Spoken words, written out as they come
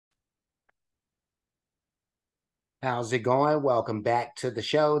How's it going? Welcome back to the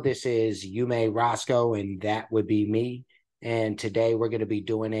show. This is Yume Roscoe, and that would be me. And today we're going to be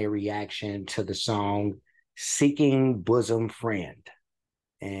doing a reaction to the song Seeking Bosom Friend.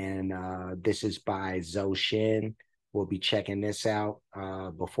 And this is by Zhou Shen. We'll be checking this out.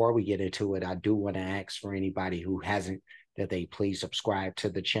 Before we get into it, I do want to ask for anybody who hasn't that they please subscribe to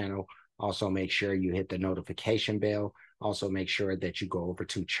the channel. Also, make sure you hit the notification bell. Also, make sure that you go over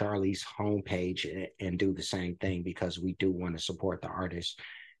to Charlie's homepage and do the same thing because we do want to support the artist.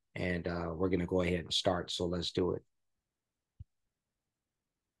 And we're going to go ahead and start. So let's do it.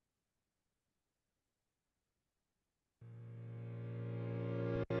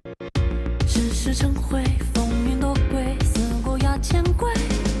 世事成灰，风云多贵，思过压千轨，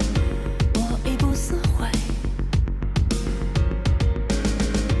我亦不思悔。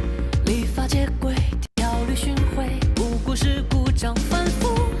礼法皆规，条律循回，无故事故障反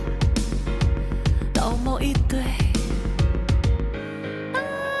复，道貌一堆。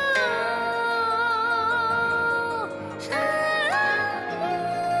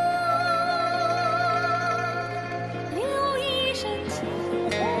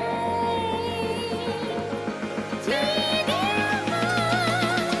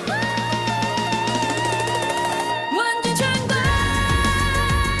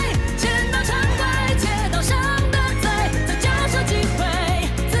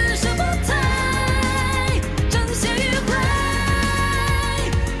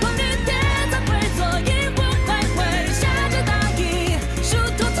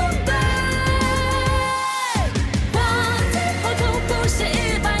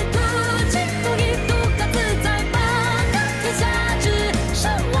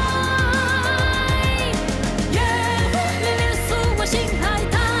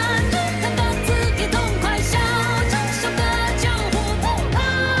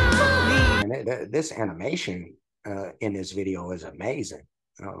 This animation in this video is amazing.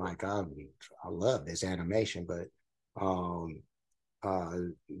 I love this animation, but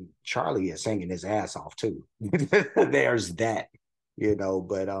Charlie is singing his ass off too. There's that, you know.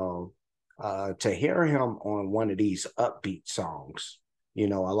 But to hear him on one of these upbeat songs, you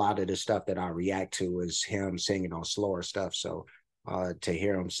know, a lot of the stuff that I react to is him singing on slower stuff. So to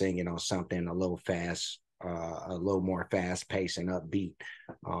hear him singing on something a little fast. A little more fast paced and upbeat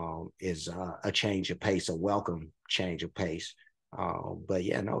is a change of pace, a welcome change of pace. But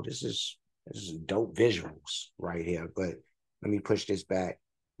yeah, no, this is dope visuals right here. But let me push this back.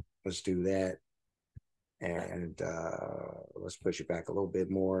 Let's do that. And let's push it back a little bit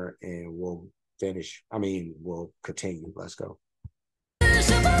more and we'll finish. I mean, we'll continue. Let's go.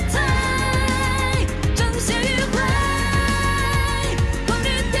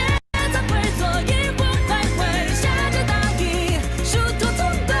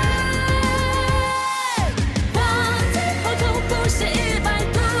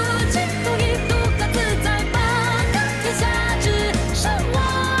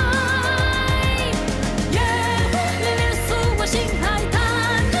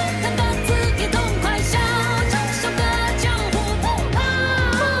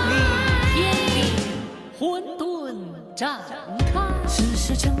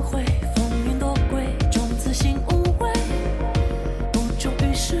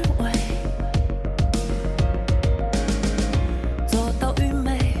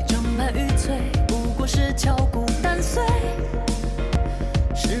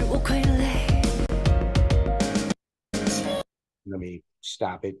 Let me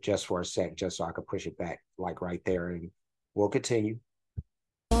stop it just for a sec, just so I could push it back, like right there, and we'll continue.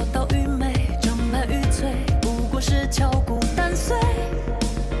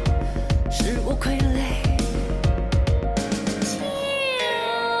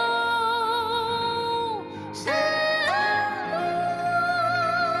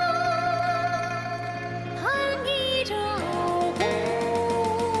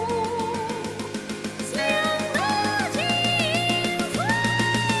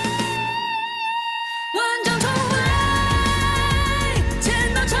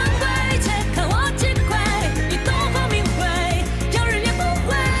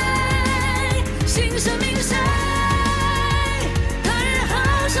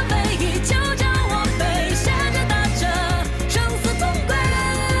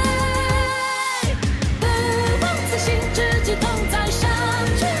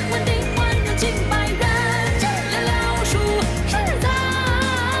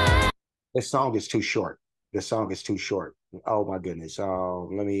 This song is too short. This song is too short. Oh my goodness.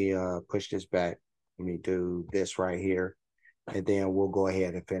 Let me push this back. Let me do this right here. And then we'll go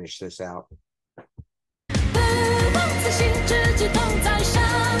ahead and finish this out.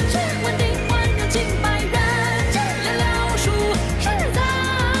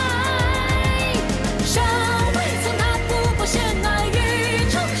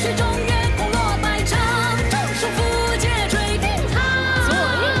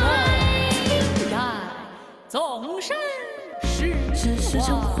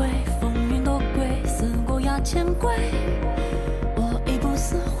 钱柜，我已不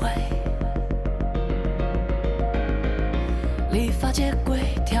死灰。理发接轨，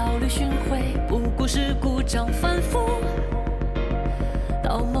条律巡回，不顾是故障反复，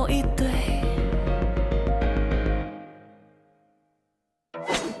到某一堆。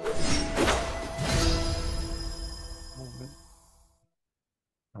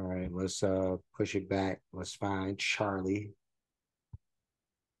All right, let's push it back. Let's find Charlie.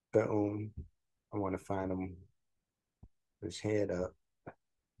 Boom. I want to find him. His head up.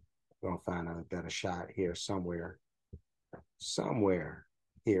 We're gonna find a better shot here somewhere. Somewhere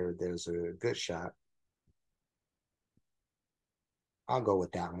here, there's a good shot. I'll go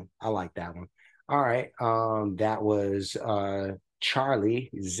with that one. I like that one. All right. That was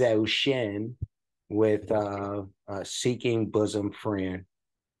Charlie Zhou Shen with Seeking Bosom Friend.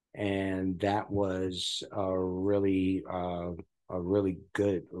 And that was a really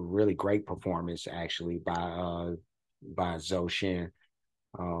good, really great performance actually by Zhou Shen.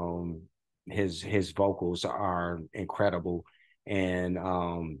 His vocals are incredible, and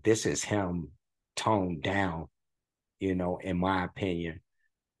this is him toned down, you know, in my opinion.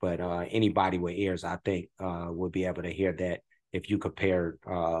 But anybody with ears, I think, would be able to hear that if you compare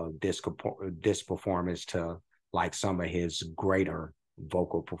this performance to like some of his greater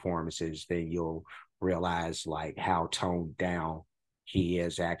vocal performances, then you'll realize like how toned down he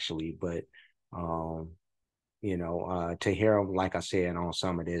is actually. But you know, to hear him, like I said, on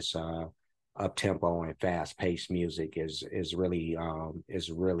some of this up tempo and fast paced music is really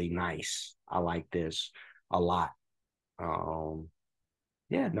nice. I like this a lot.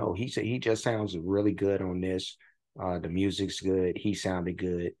 Yeah, no, he just sounds really good on this. The music's good. He sounded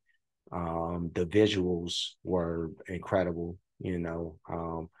good. The visuals were incredible. You know,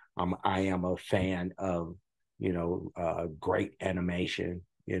 I am a fan of, you know, great animation,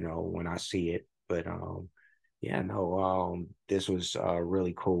 you know, when I see it. But yeah, no, this was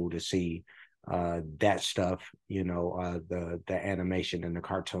really cool to see that stuff, you know, the animation and the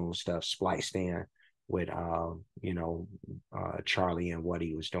cartoon stuff spliced in with you know, Charlie and what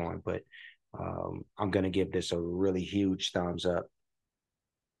he was doing. But I'm gonna give this a really huge thumbs up.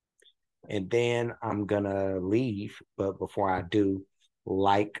 And then I'm gonna leave, but before I do,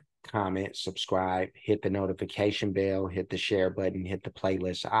 like, comment, subscribe, hit the notification bell, hit the share button, hit the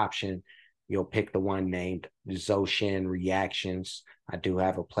playlist option. You'll pick the one named Zhou Shen Reactions. I do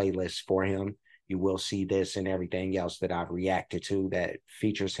have a playlist for him. You will see this and everything else that I've reacted to that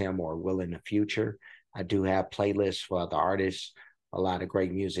features him or will in the future. I do have playlists for other artists, a lot of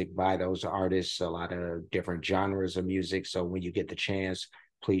great music by those artists, a lot of different genres of music. So when you get the chance,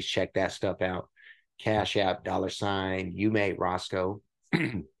 please check that stuff out. Cash App, $, you made Roscoe.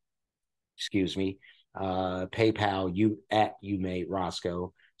 Excuse me. PayPal, you made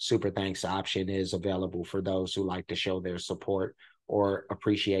Roscoe. Super thanks option is available for those who like to show their support or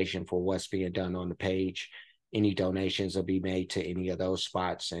appreciation for what's being done on the page. Any donations will be made to any of those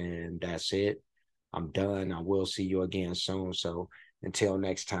spots, and that's it. I'm done. I will see you again soon. So until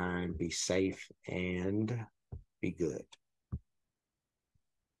next time, be safe and be good.